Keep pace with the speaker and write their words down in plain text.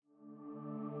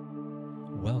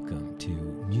Welcome to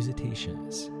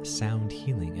Musitations, sound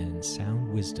healing and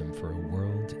sound wisdom for a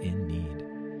world in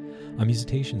need. On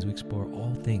Musitations, we explore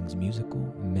all things musical,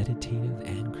 meditative,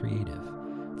 and creative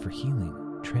for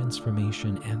healing,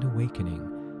 transformation, and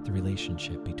awakening the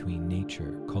relationship between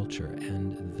nature, culture,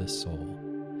 and the soul.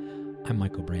 I'm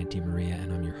Michael Branty Maria,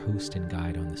 and I'm your host and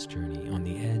guide on this journey on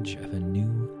the edge of a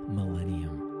new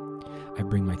millennium. I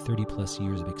bring my 30-plus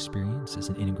years of experience as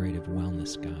an integrative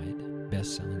wellness guide,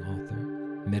 best-selling author,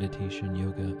 meditation,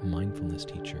 yoga, mindfulness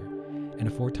teacher, and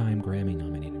a 4-time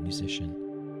Grammy-nominated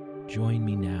musician. Join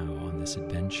me now on this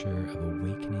adventure of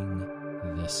awakening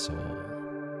the soul.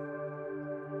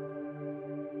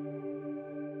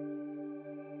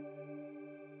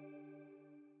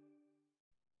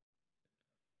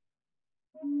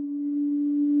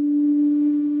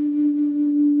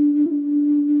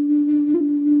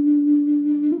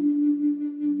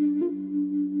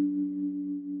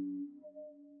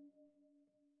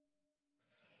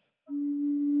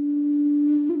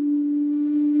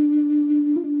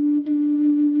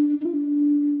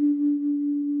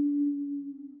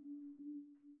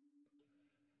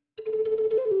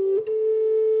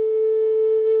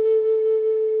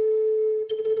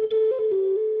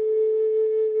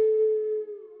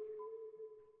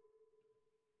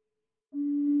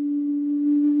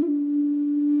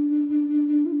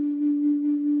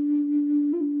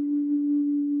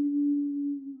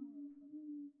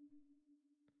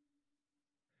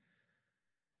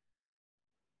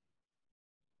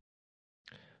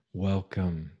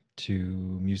 Welcome to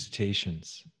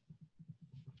Musitations.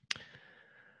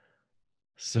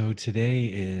 So today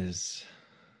is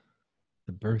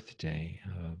the birthday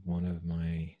of one of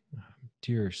my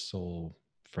dear soul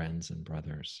friends and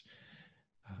brothers.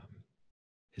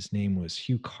 His name was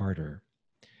Hugh Carter,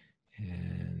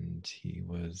 and he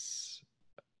was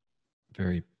a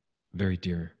very, very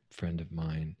dear friend of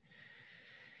mine.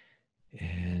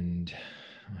 And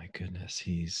my goodness,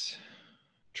 he's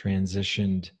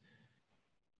transitioned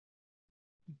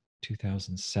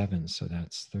 2007, so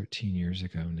that's 13 years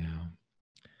ago now.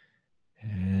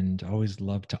 And always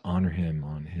loved to honor him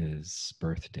on his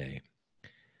birthday.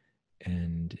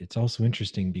 And it's also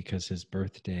interesting because his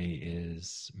birthday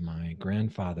is my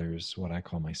grandfather's, what I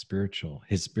call his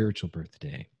spiritual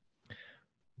birthday.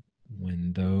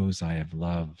 When those I have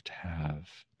loved have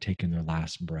taken their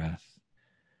last breath,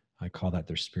 I call that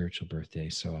their spiritual birthday.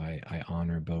 So I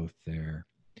honor both their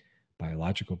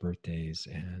biological birthdays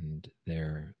and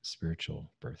their spiritual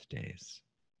birthdays.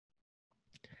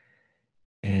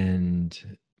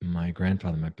 And my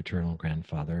grandfather, my paternal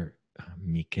grandfather,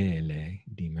 Michele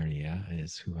Di Maria,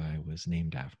 is who I was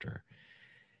named after.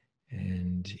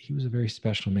 And he was a very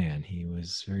special man. He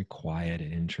was very quiet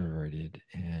and introverted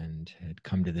and had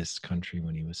come to this country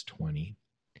when he was 20,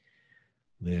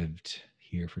 lived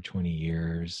here for 20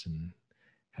 years and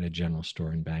had a general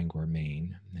store in Bangor,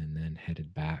 Maine, and then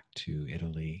headed back to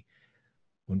Italy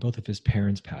when both of his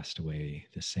parents passed away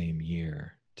the same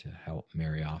year to help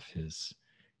marry off his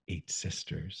 8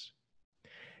 sisters.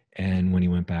 And when he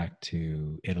went back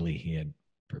to Italy, he had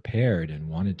prepared and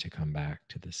wanted to come back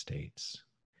to the States,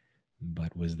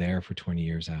 but was there for 20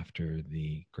 years after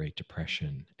the Great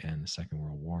Depression and the Second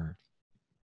World War,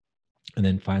 and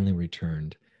then finally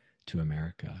returned to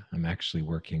America. I'm actually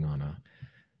working on a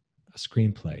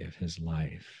screenplay of his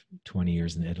life, 20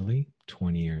 years in Italy,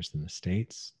 20 years in the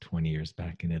States, 20 years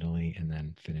back in Italy, and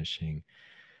then finishing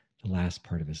the last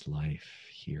part of his life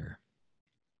here.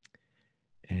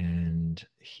 And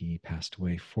he passed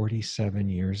away 47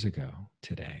 years ago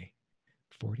today.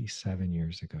 47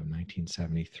 years ago,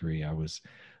 1973. I was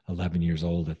 11 years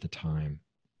old at the time.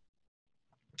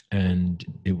 And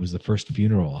it was the first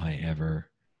funeral I ever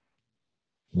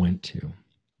went to.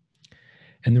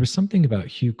 And there was something about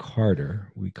Hugh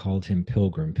Carter. We called him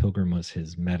Pilgrim. Pilgrim was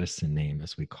his medicine name,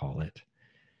 as we call it.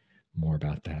 More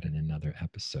about that in another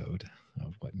episode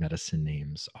of what medicine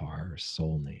names are,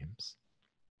 soul names,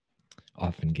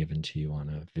 often given to you on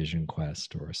a vision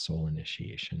quest or a soul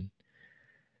initiation.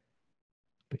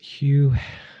 But Hugh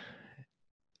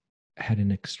had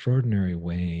an extraordinary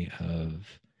way of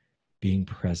being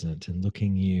present and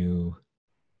looking you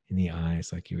in the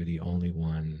eyes like you were the only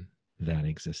one that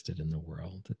existed in the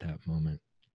world at that moment.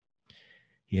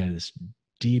 He had this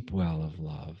deep well of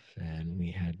love, and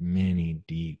we had many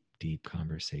deep, deep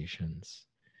conversations.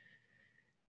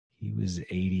 He was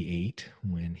 88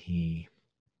 when he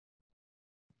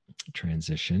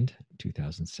transitioned,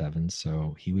 2007,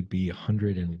 so he would be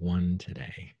 101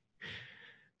 today.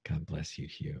 God bless you,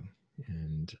 Hugh.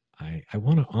 And I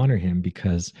want to honor him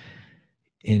because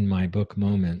in my book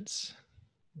Moments,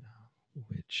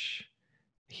 which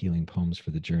Healing Poems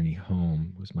for the Journey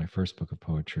Home was my first book of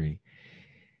poetry.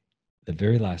 The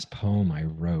very last poem I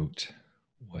wrote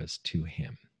was to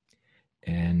him.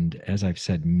 And as I've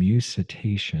said,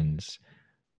 Musitations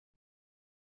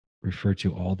refer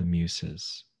to all the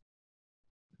muses,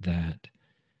 that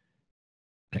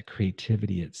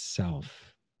creativity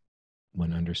itself,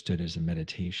 when understood as a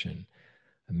meditation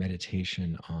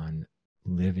on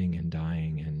living and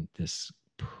dying and this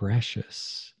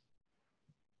precious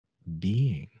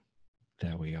being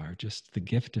that we are, just the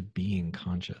gift of being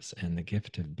conscious and the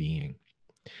gift of being.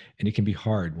 And it can be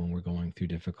hard when we're going through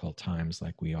difficult times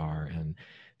like we are and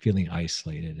feeling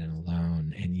isolated and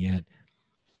alone. And yet,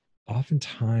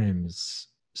 oftentimes,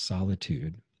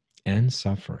 solitude and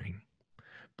suffering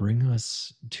bring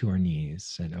us to our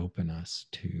knees and open us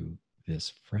to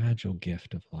this fragile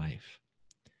gift of life.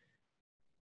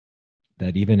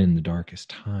 That even in the darkest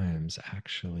times,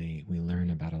 actually, we learn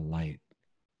about a light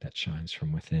that shines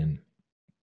from within.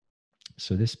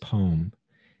 So, this poem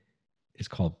is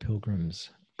called Pilgrims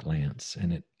Glance,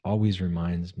 and it always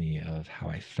reminds me of how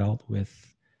I felt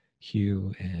with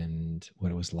Hugh and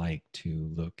what it was like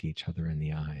to look each other in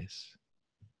the eyes.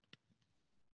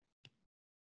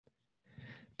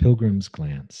 Pilgrim's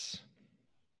Glance.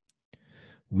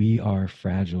 We are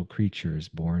fragile creatures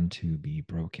born to be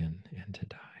broken and to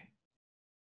die.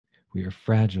 We are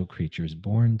fragile creatures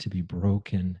born to be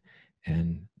broken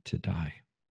and to die.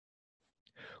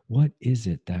 What is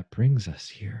it that brings us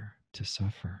here to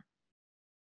suffer?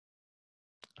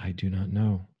 I do not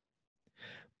know.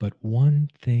 But one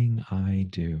thing I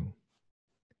do.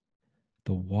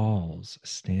 The walls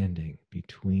standing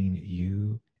between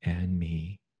you and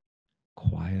me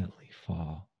quietly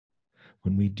fall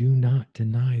when we do not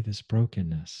deny this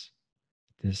brokenness,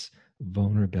 this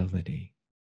vulnerability,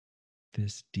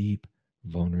 this deep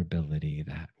vulnerability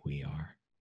that we are.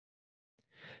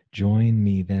 Join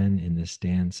me then in this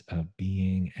dance of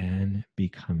being and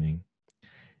becoming,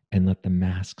 and let the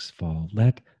masks fall.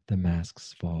 Let the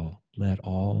masks fall. Let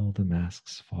all the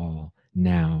masks fall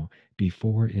now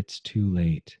before it's too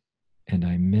late and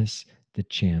I miss the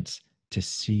chance to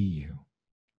see you,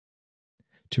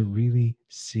 to really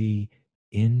see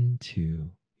into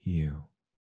you,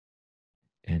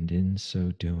 and in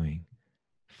so doing,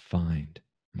 find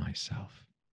myself.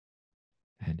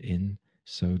 And in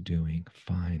so doing,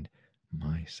 find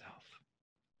myself.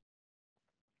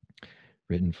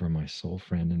 Written for my soul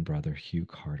friend and brother, Hugh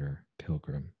Carter,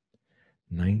 Pilgrim,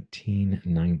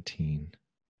 1919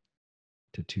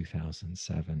 to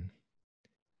 2007.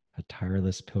 A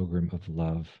tireless pilgrim of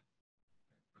love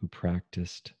who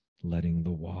practiced letting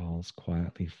the walls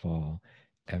quietly fall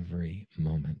every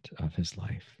moment of his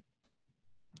life.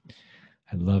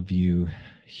 I love you,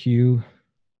 Hugh.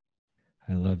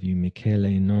 I love you,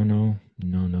 Michele Nono.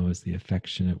 Nono is the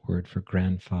affectionate word for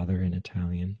grandfather in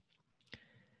Italian.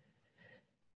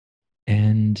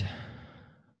 And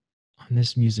on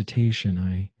this musitation,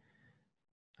 I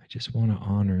just want to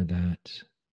honor that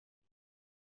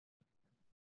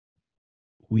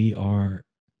we are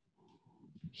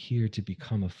here to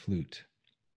become a flute.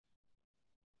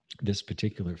 This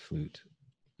particular flute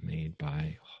made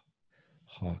by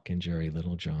Hawk and Jerry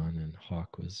Littlejohn, and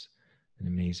Hawk was an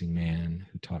amazing man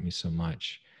who taught me so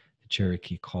much. The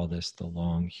Cherokee call this the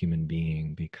long human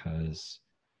being because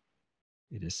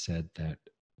it is said that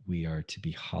we are to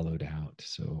be hollowed out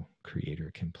so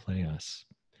Creator can play us.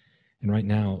 And right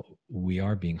now, we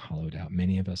are being hollowed out.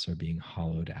 Many of us are being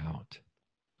hollowed out.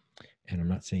 And I'm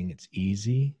not saying it's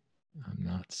easy. I'm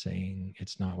not saying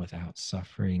it's not without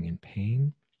suffering and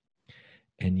pain.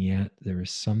 And yet there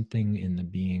is something in the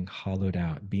being hollowed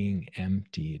out, being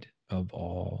emptied of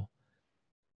all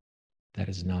that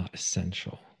is not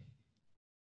essential,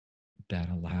 that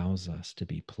allows us to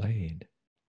be played.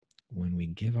 When we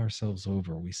give ourselves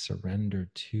over, we surrender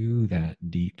to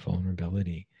that deep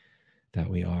vulnerability that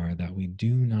we are, that we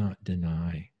do not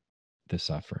deny the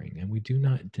suffering, and we do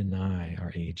not deny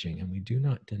our aging, and we do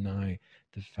not deny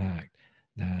the fact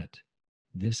that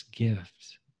this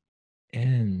gift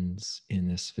ends in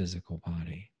this physical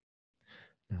body.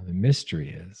 Now, the mystery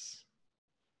is,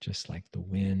 just like the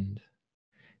wind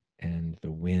and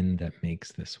the wind that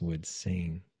makes this wood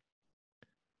sing,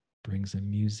 brings a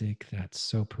music that's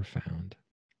so profound.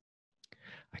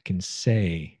 I can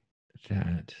say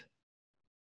that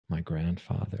my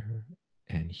grandfather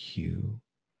and Hugh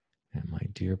and my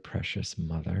dear precious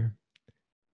mother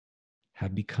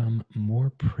have become more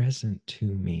present to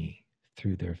me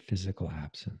through their physical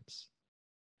absence.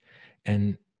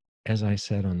 And as I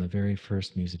said on the very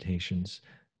first Musitations,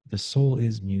 the soul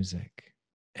is music.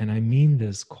 And I mean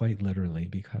this quite literally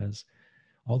because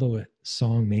although a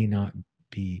song may not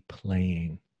be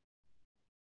playing.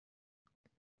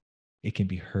 It can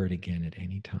be heard again at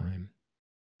any time.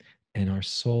 And our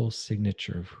soul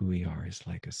signature of who we are is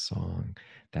like a song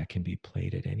that can be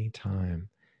played at any time.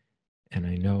 And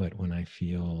I know it when I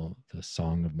feel the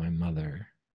song of my mother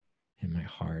in my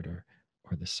heart, or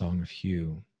the song of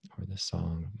Hugh, or the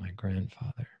song of my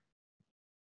grandfather.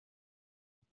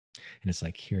 And it's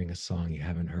like hearing a song you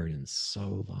haven't heard in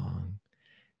so long,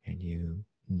 and you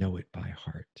know it by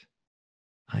heart.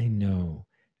 I know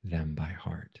them by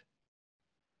heart.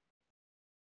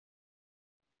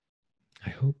 I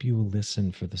hope you will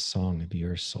listen for the song of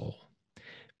your soul,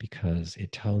 because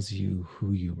it tells you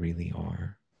who you really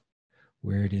are,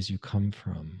 where it is you come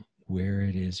from, where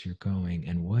it is you're going,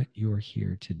 and what you're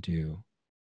here to do.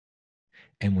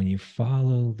 And when you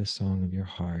follow the song of your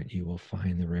heart, you will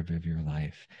find the river of your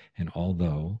life. And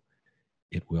although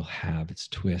it will have its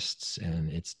twists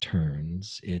and its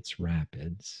turns, its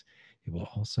rapids, it will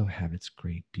also have its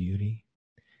great beauty,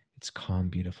 its calm,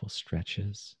 beautiful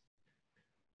stretches,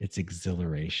 its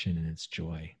exhilaration and its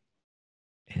joy,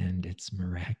 and its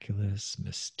miraculous,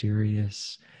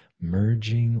 mysterious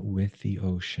merging with the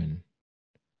ocean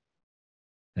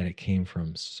that it came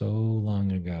from so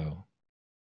long ago,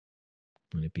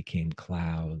 when it became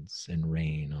clouds and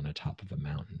rain on the top of a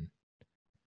mountain.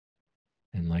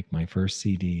 And like my first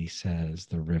CD says,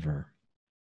 the river,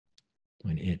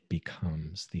 when it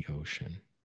becomes the ocean.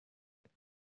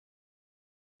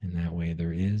 In that way,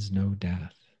 there is no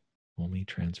death, only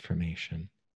transformation.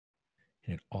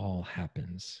 And it all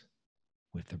happens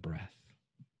with the breath.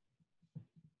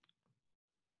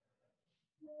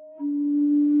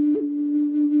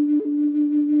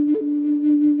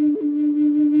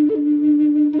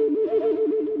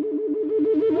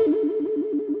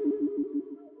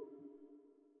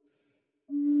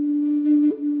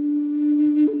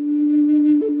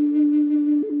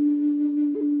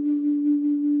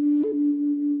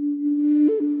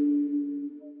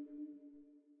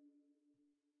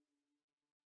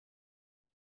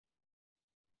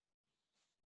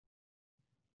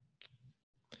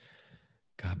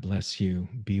 God bless you.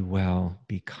 Be well,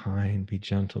 be kind, be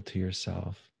gentle to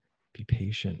yourself, be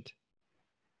patient.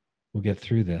 We'll get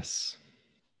through this.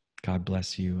 God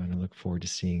bless you, and I look forward to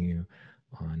seeing you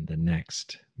on the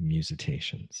next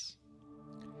Musitations.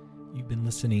 You've been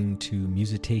listening to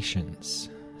Musitations,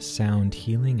 sound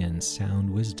healing and sound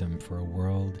wisdom for a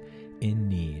world in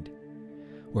need,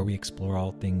 where we explore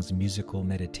all things musical,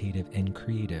 meditative, and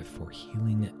creative for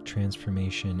healing,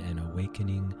 transformation, and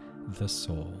awakening the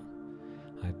soul.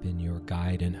 I've been your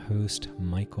guide and host,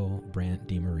 Michael Brandt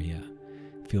DeMaria.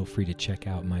 Feel free to check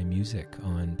out my music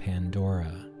on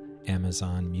Pandora,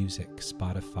 Amazon Music,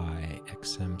 Spotify,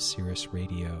 XM Sirius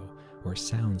Radio, or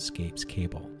Soundscapes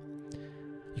Cable.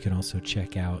 You can also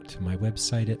check out my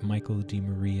website at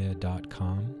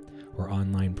michaeldemaria.com or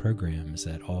online programs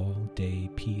at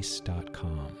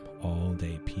alldaypeace.com,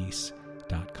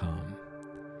 alldaypeace.com.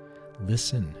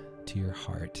 Listen to your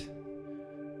heart,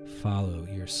 follow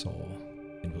your soul,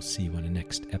 and we'll see you on the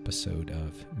next episode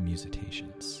of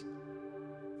Musitations.